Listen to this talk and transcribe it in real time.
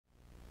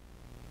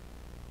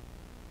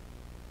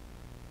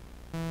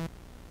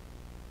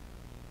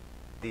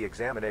The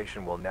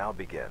examination will now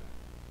begin.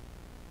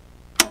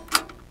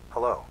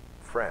 Hello,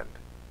 friend.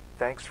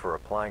 Thanks for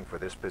applying for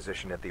this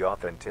position at the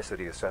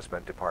Authenticity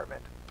Assessment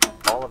Department.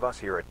 All of us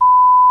here at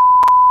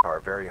are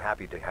very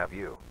happy to have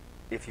you.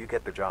 If you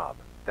get the job,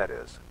 that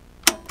is.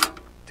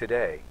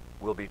 Today,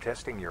 we'll be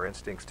testing your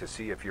instincts to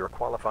see if you're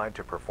qualified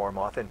to perform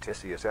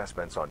authenticity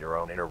assessments on your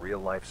own in a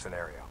real-life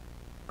scenario.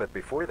 But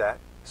before that,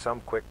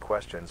 some quick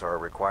questions are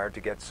required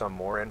to get some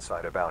more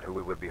insight about who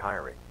we would be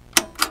hiring.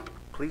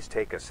 Please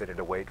take a seat and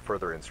await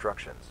further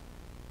instructions.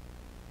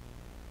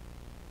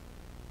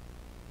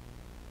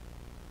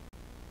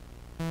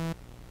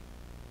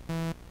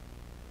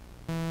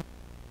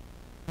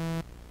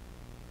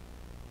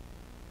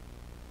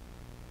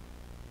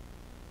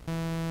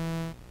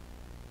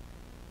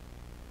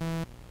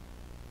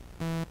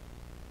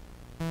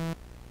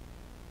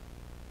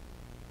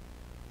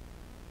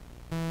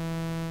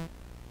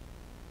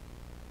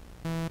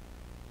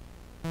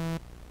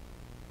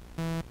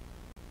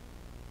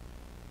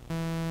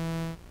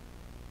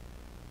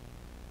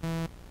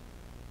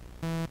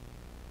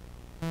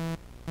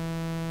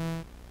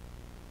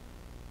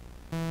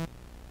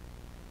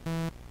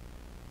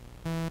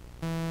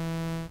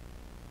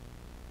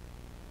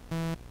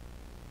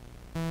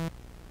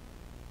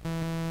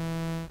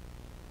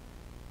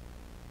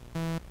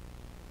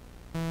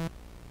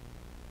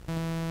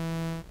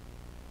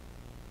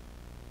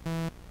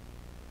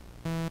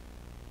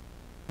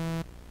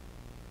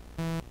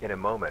 In a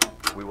moment,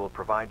 we will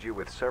provide you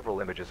with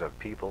several images of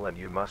people and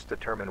you must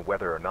determine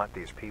whether or not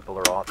these people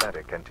are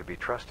authentic and to be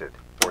trusted,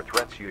 or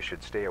threats you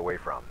should stay away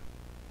from.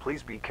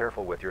 Please be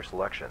careful with your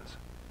selections.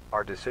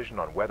 Our decision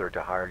on whether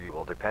to hire you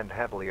will depend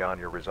heavily on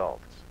your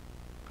results.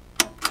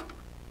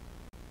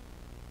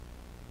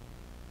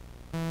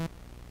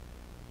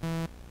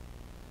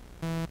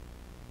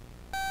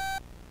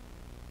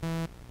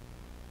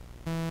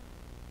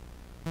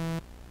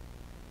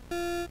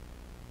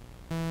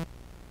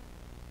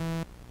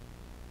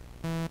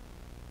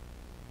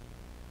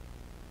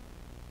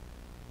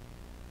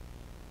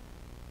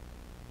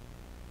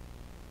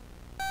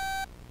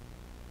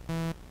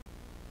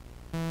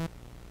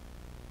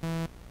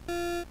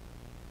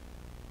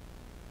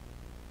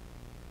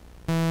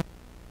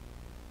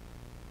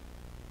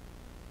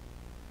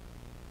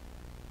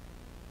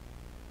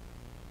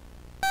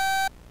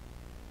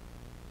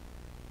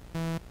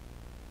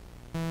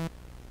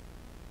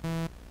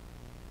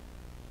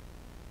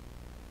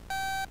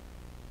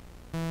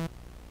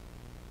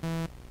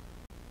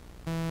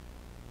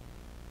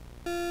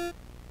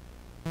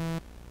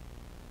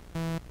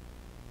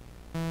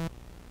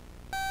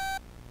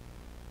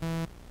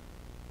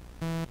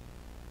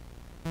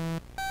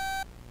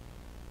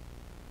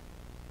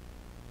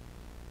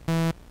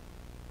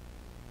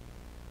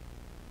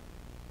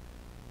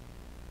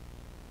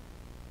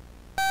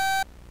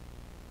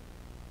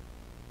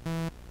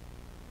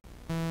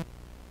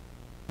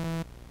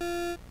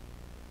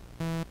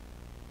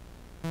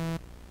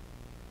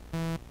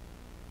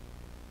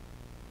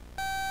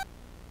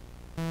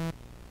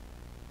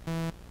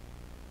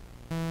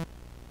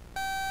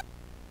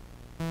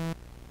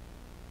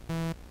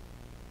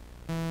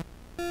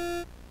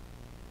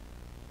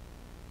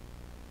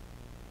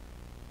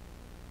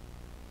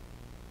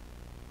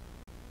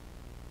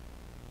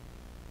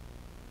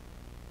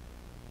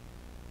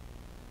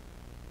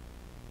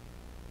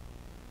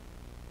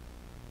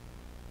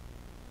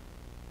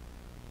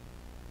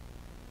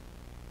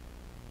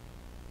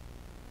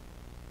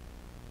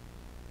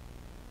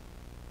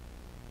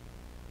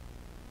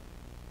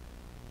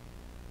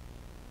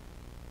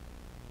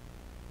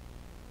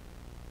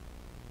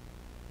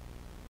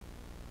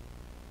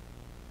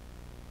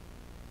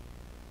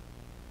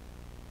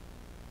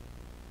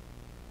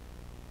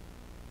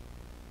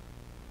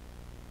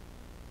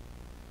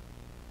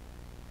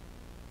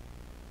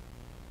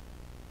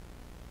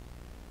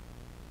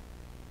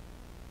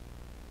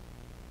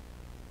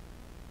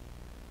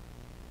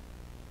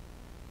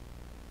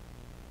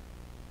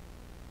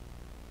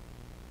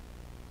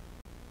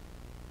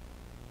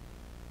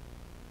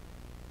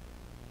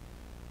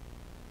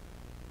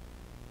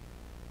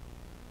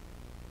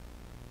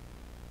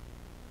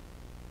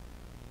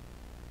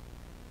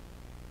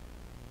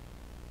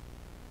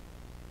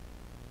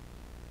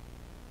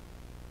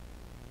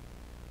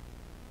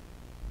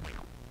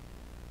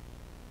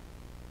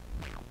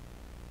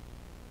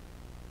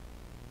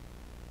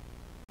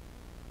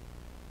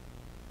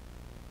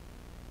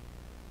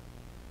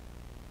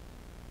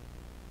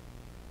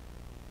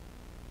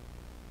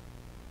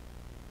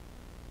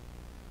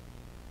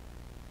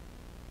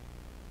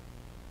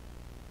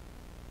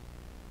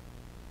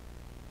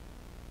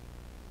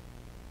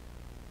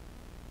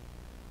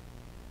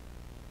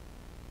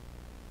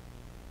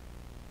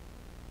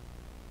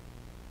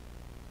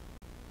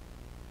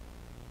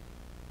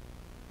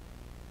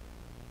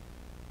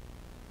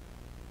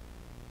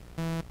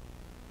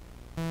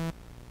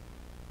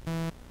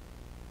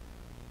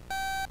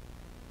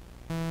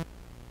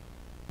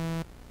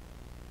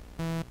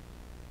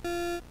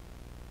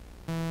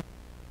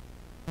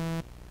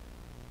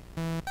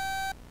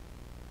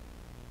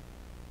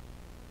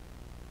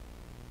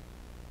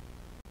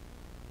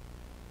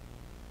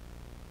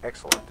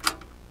 Excellent.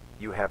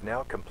 You have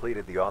now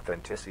completed the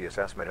authenticity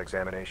assessment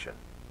examination.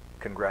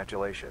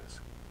 Congratulations.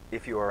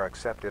 If you are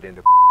accepted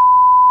into,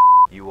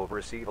 you will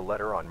receive a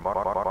letter on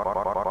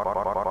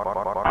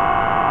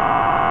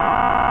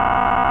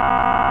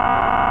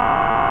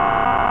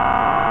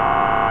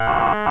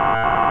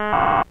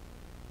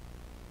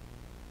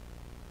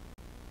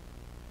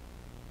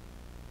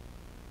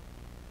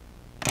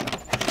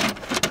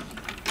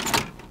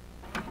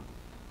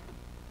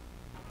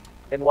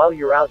And while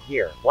you're out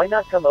here, why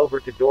not come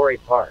over to Doré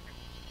Park?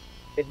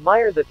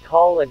 Admire the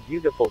tall and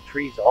beautiful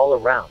trees all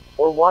around,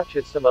 or watch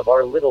as some of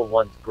our little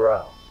ones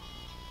grow.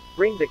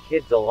 Bring the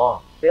kids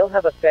along. They'll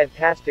have a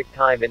fantastic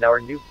time in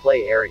our new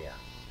play area.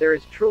 There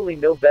is truly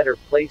no better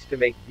place to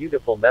make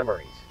beautiful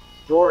memories.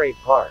 Doré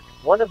Park,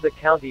 one of the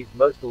county's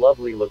most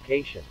lovely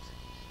locations.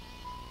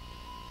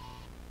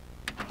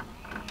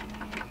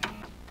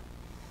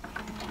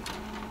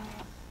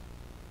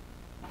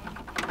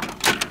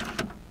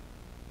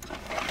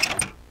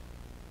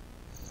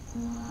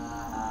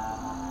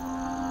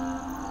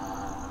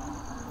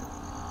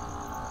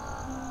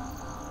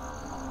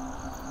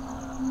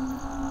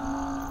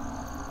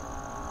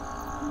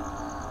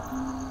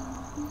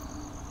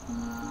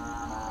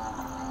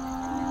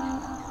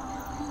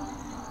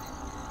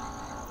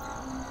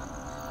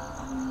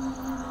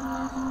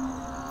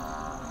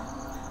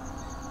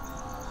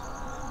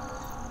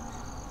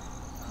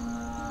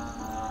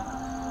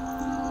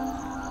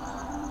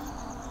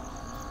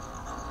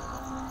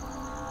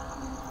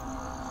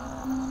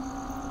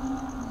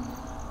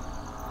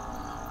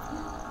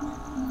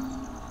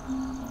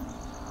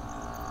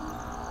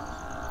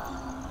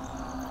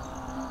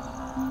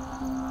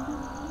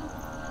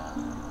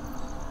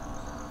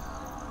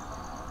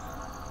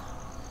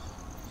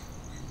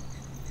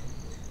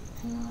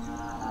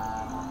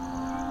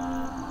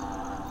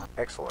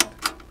 Excellent.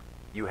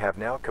 You have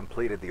now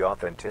completed the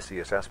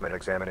authenticity assessment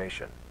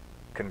examination.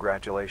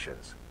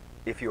 Congratulations.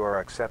 If you are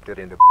accepted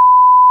into,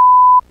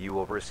 you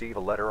will receive a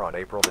letter on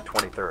April the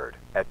 23rd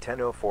at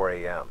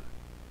 10:04 a.m.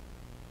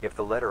 If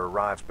the letter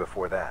arrives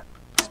before that,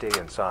 stay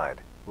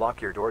inside,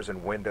 lock your doors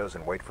and windows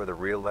and wait for the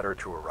real letter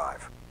to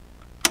arrive.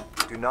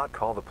 Do not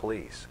call the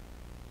police.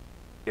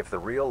 If the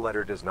real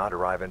letter does not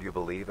arrive and you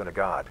believe in a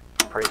God,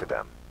 pray to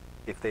them.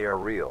 If they are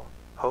real,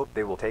 hope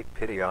they will take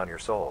pity on your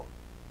soul.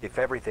 If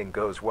everything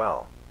goes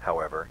well,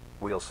 however,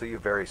 we'll see you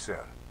very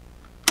soon.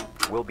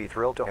 We'll be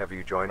thrilled to have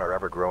you join our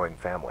ever-growing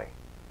family.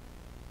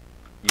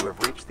 You have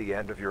reached the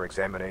end of your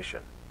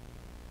examination.